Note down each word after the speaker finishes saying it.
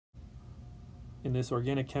In this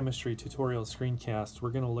organic chemistry tutorial screencast, we're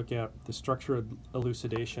going to look at the structured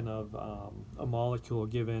elucidation of a molecule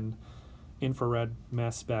given infrared,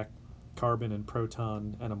 mass spec, carbon, and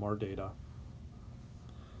proton NMR data.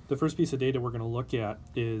 The first piece of data we're going to look at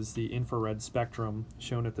is the infrared spectrum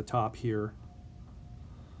shown at the top here.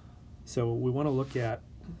 So we want to look at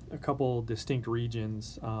a couple distinct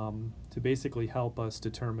regions to basically help us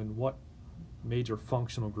determine what major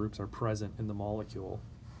functional groups are present in the molecule.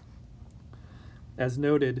 As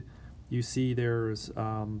noted, you see there's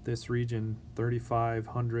this region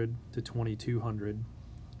 3500 to 2200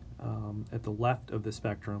 at the left of the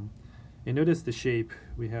spectrum. And notice the shape.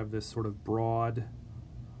 We have this sort of broad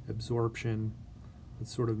absorption that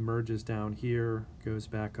sort of merges down here, goes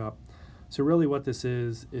back up. So really what this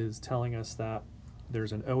is telling us that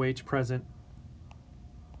there's an OH present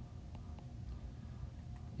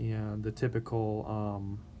and the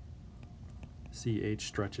typical CH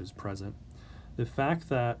stretches present. The fact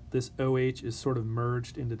that this OH is sort of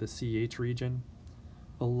merged into the CH region,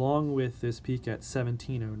 along with this peak at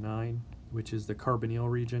 1709, which is the carbonyl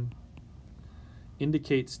region,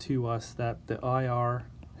 indicates to us that the IR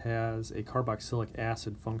has a carboxylic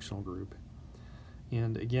acid functional group.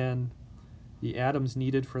 And again, the atoms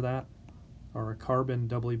needed for that are a carbon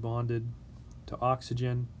doubly bonded to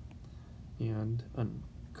oxygen and a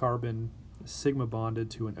carbon sigma bonded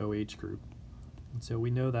to an OH group. And so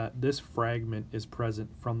we know that this fragment is present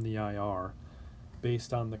from the IR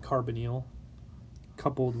based on the carbonyl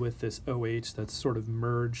coupled with this OH that's sort of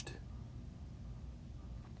merged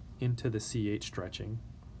into the CH stretching.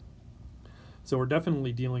 So we're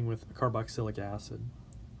definitely dealing with a carboxylic acid.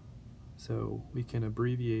 So we can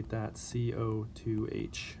abbreviate that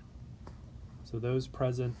CO2H. So those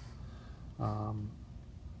present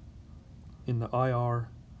in the IR,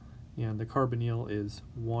 and the carbonyl is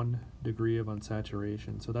 1 degree of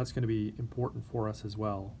unsaturation. So that's going to be important for us as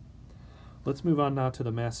well. Let's move on now to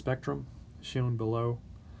the mass spectrum shown below.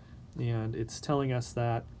 And it's telling us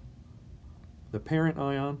that the parent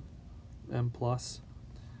ion, M+,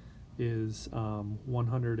 is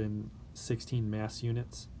 116 mass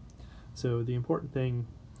units. So the important thing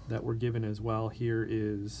that we're given as well here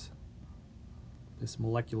is this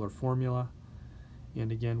molecular formula. And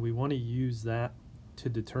again, we want to use that to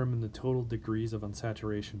determine the total degrees of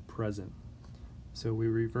unsaturation present. So we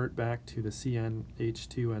revert back to the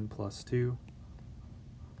CnH2n+2.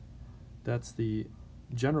 That's the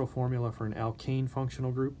general formula for an alkane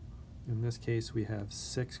functional group. In this case, we have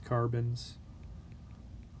 6 carbons.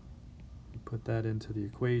 We put that into the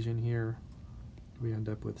equation here. We end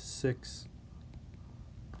up with 6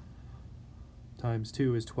 times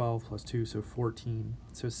 2 is 12 plus 2, so 14.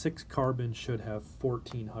 So 6 carbons should have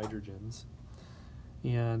 14 hydrogens.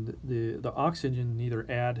 And the oxygen neither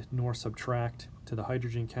add nor subtract to the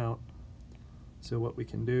hydrogen count. So what we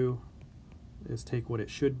can do is take what it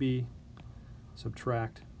should be,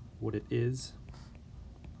 subtract what it is,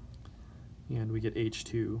 and we get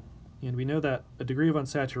H2. And we know that a degree of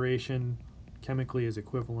unsaturation chemically is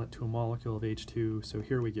equivalent to a molecule of H2, so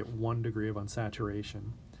here we get 1 degree of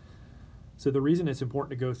unsaturation. So the reason it's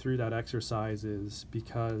important to go through that exercise is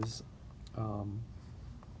because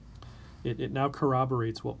it now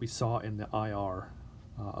corroborates what we saw in the IR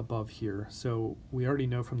above here. So we already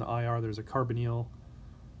know from the IR there's a carbonyl.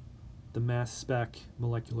 The mass spec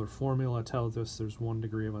molecular formula tells us there's 1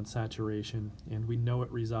 degree of unsaturation, and we know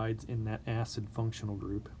it resides in that acid functional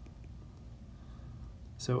group.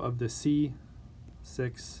 So of the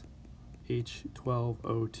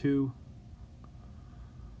C6H12O2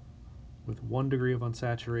 with 1 degree of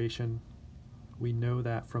unsaturation, we know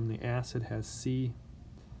that from the acid has CHO2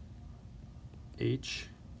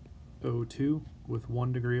 with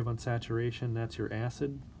 1 degree of unsaturation, that's your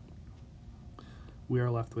acid. We are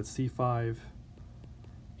left with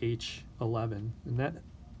C5H11, and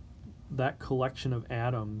that collection of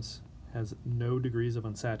atoms has no degrees of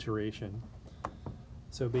unsaturation.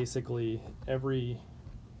 So basically every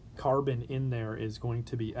carbon in there is going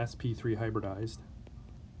to be sp3 hybridized.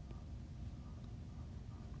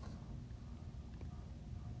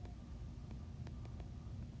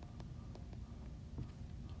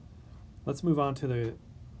 Let's move on to the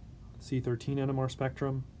C13 NMR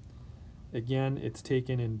spectrum. Again, it's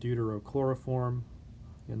taken in deuterochloroform,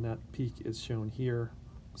 and that peak is shown here,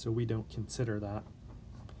 so we don't consider that.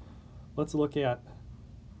 Let's look at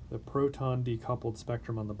the proton decoupled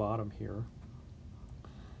spectrum on the bottom here.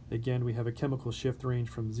 Again, we have a chemical shift range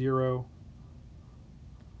from 0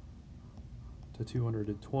 to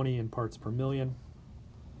 220 in parts per million.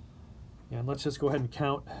 And let's just go ahead and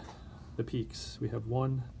count the peaks. We have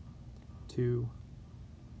 1, 2,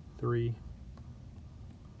 3,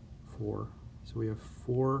 4, So we have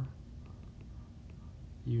 4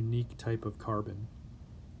 unique type of carbon.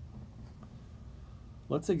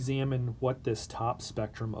 Let's examine what this top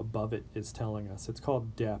spectrum above it is telling us. It's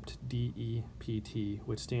called DEPT, D-E-P-T,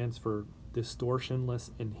 which stands for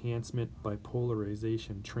Distortionless Enhancement by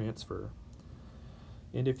Polarization Transfer.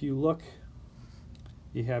 And if you look,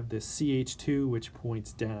 you have this CH2 which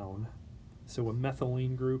points down. So a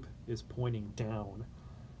methylene group is pointing down.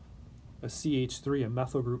 A CH3, a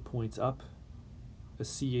methyl group, points up. A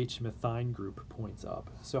CH methine group points up.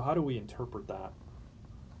 So how do we interpret that?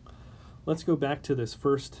 Let's go back to this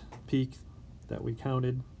first peak that we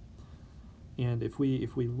counted, and if we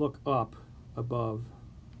look up above,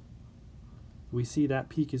 we see that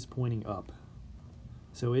peak is pointing up.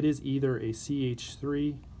 So it is either a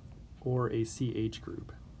CH3 or a CH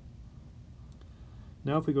group.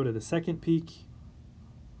 Now if we go to the second peak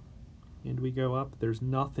and we go up, there's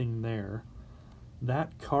nothing there.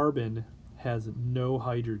 That carbon has no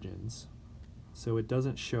hydrogens, so it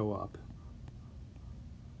doesn't show up.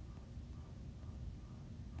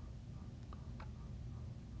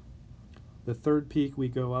 The third peak we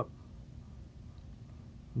go up,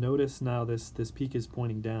 notice now this peak is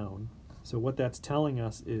pointing down. So what that's telling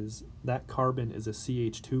us is that carbon is a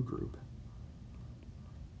CH2 group.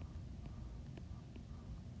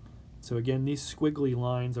 So again, these squiggly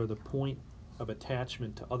lines are the point of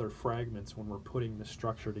attachment to other fragments when we're putting the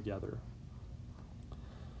structure together.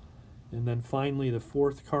 And then finally the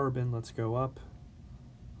fourth carbon, let's go up.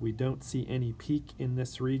 We don't see any peak in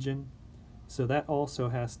this region, so that also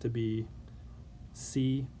has to be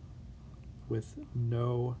C with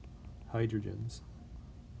no hydrogens.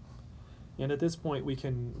 And at this point we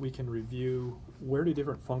can review where do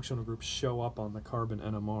different functional groups show up on the carbon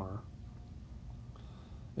NMR.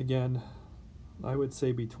 Again, I would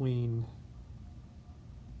say between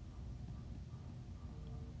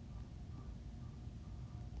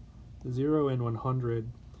 0 and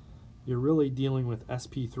 100, you're really dealing with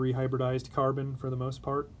sp3 hybridized carbon for the most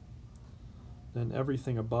part. Then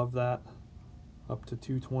everything above that, up to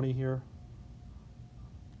 220 here,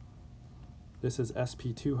 this is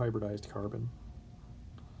sp2 hybridized carbon.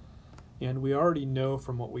 And we already know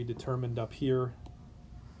from what we determined up here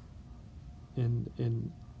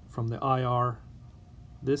from the IR,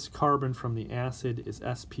 this carbon from the acid is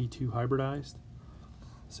sp2 hybridized.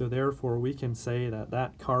 So therefore we can say that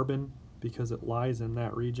that carbon, because it lies in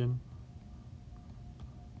that region,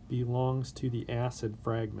 belongs to the acid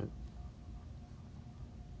fragment.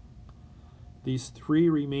 These 3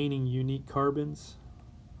 remaining unique carbons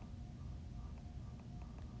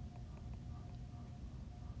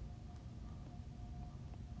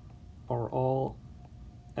are all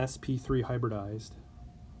sp3 hybridized.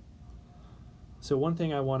 So one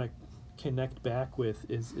thing I want to connect back with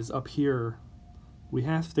is up here, we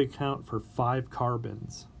have to account for 5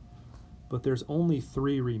 carbons, but there's only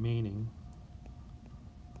 3 remaining.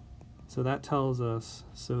 So that tells us,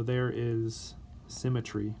 so there is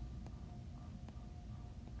symmetry,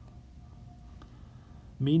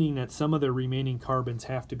 meaning that some of the remaining carbons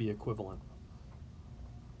have to be equivalent.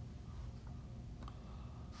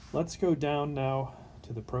 Let's go down now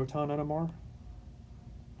to the Proton Nmr.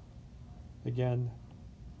 Again,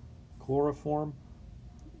 chloroform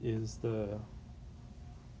is the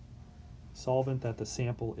solvent that the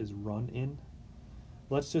sample is run in.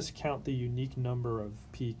 Let's just count the unique number of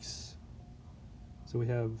peaks. So we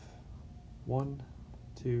have 1,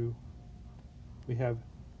 2, we have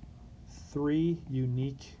 3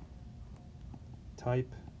 unique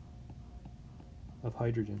type of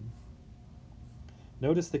hydrogen.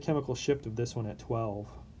 Notice the chemical shift of this one at 12,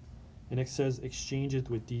 and it says exchanges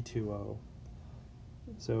with D2O.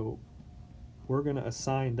 So we're going to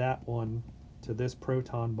assign that one to this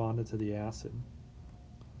proton bonded to the acid.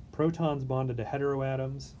 Protons bonded to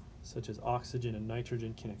heteroatoms, such as oxygen and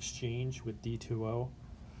nitrogen, can exchange with D2O.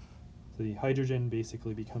 So the hydrogen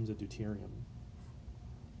basically becomes a deuterium.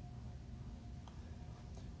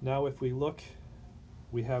 Now if we look,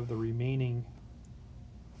 we have the remaining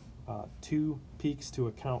 2 peaks to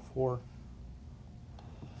account for.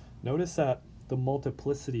 Notice that the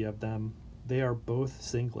multiplicity of them, they are both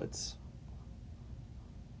singlets.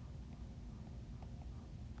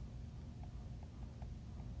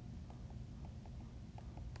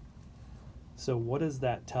 So what does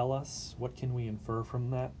that tell us? What can we infer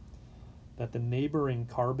from that? That the neighboring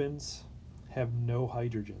carbons have no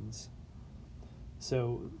hydrogens.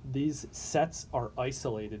 So these sets are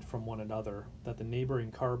isolated from one another, that the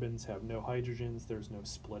neighboring carbons have no hydrogens, there's no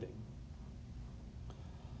splitting.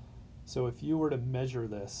 So if you were to measure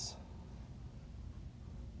this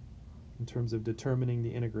in terms of determining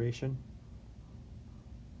the integration,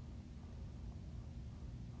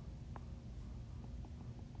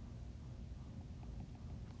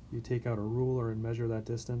 You take out a ruler and measure that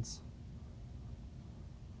distance.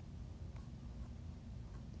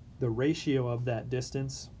 The ratio of that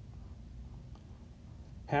distance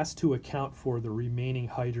has to account for the remaining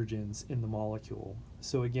hydrogens in the molecule.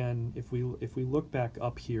 So again, if we look back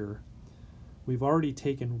up here, we've already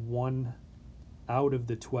taken 1 out of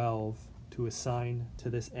the 12 to assign to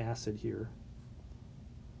this acid here.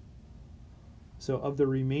 So of the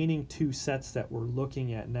remaining 2 sets that we're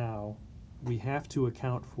looking at now, we have to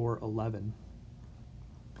account for 11.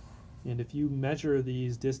 And if you measure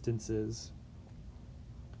these distances,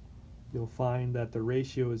 you'll find that the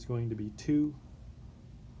ratio is going to be 2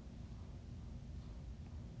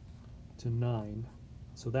 to 9.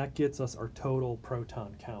 So that gets us our total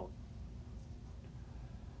proton count.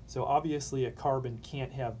 So obviously a carbon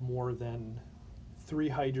can't have more than 3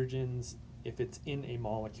 hydrogens if it's in a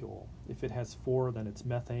molecule. If it has 4, then it's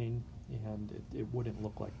methane, and it wouldn't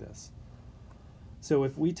look like this. So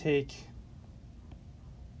if we take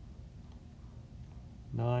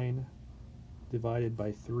 9 divided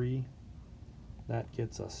by 3, that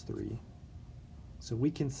gets us 3. So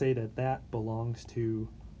we can say that that belongs to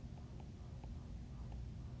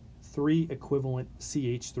 3 equivalent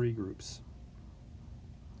CH3 groups.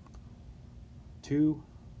 2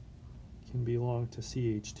 can belong to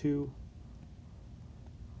CH2,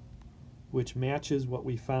 which matches what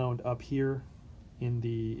we found up here in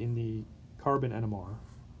the carbon NMR.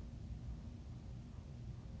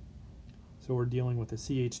 So we're dealing with a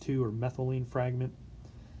CH2 or methylene fragment.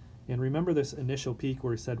 And remember this initial peak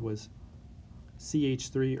where we said was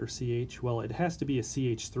CH3 or CH? Well, it has to be a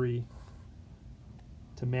CH3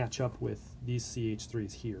 to match up with these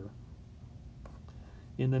CH3s here.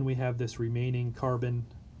 And then we have this remaining carbon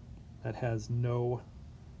that has no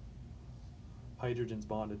hydrogens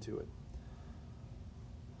bonded to it.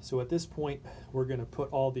 So at this point, we're going to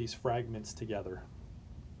put all these fragments together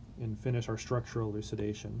and finish our structural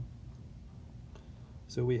elucidation.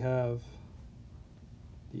 So we have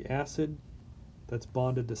the acid that's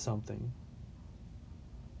bonded to something.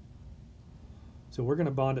 So we're going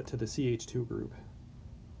to bond it to the CH2 group.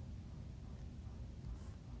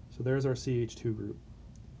 So there's our CH2 group.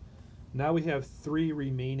 Now we have 3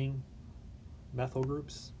 remaining methyl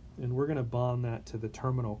groups, and we're going to bond that to the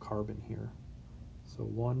terminal carbon here. So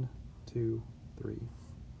 1, 2, 3.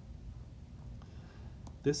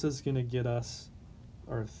 This is going to get us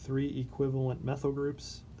our 3 equivalent methyl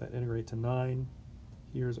groups that integrate to 9.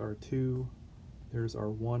 Here's our 2, there's our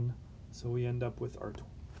 1. So we end up with our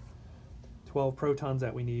 12 protons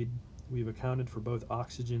that we need. We've accounted for both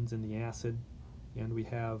oxygens in the acid, and we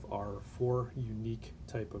have our 4 unique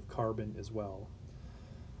type of carbon as well.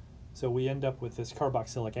 So we end up with this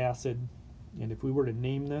carboxylic acid, and if we were to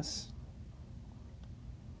name this,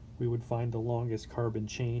 we would find the longest carbon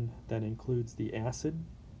chain that includes the acid.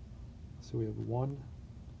 So we have 1,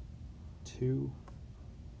 2,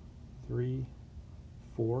 3,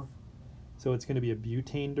 4. So it's going to be a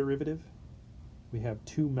butane derivative. We have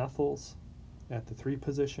 2 methyls at the 3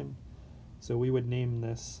 position. So we would name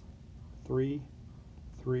this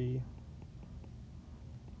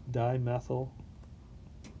 3,3-dimethyl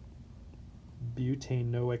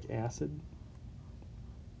butanoic acid.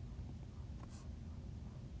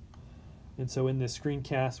 And so in this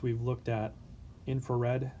screencast, we've looked at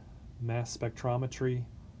infrared, mass spectrometry,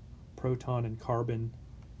 proton and carbon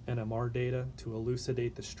NMR data to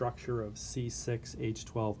elucidate the structure of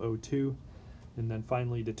C6H12O2, and then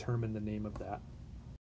finally determine the name of that.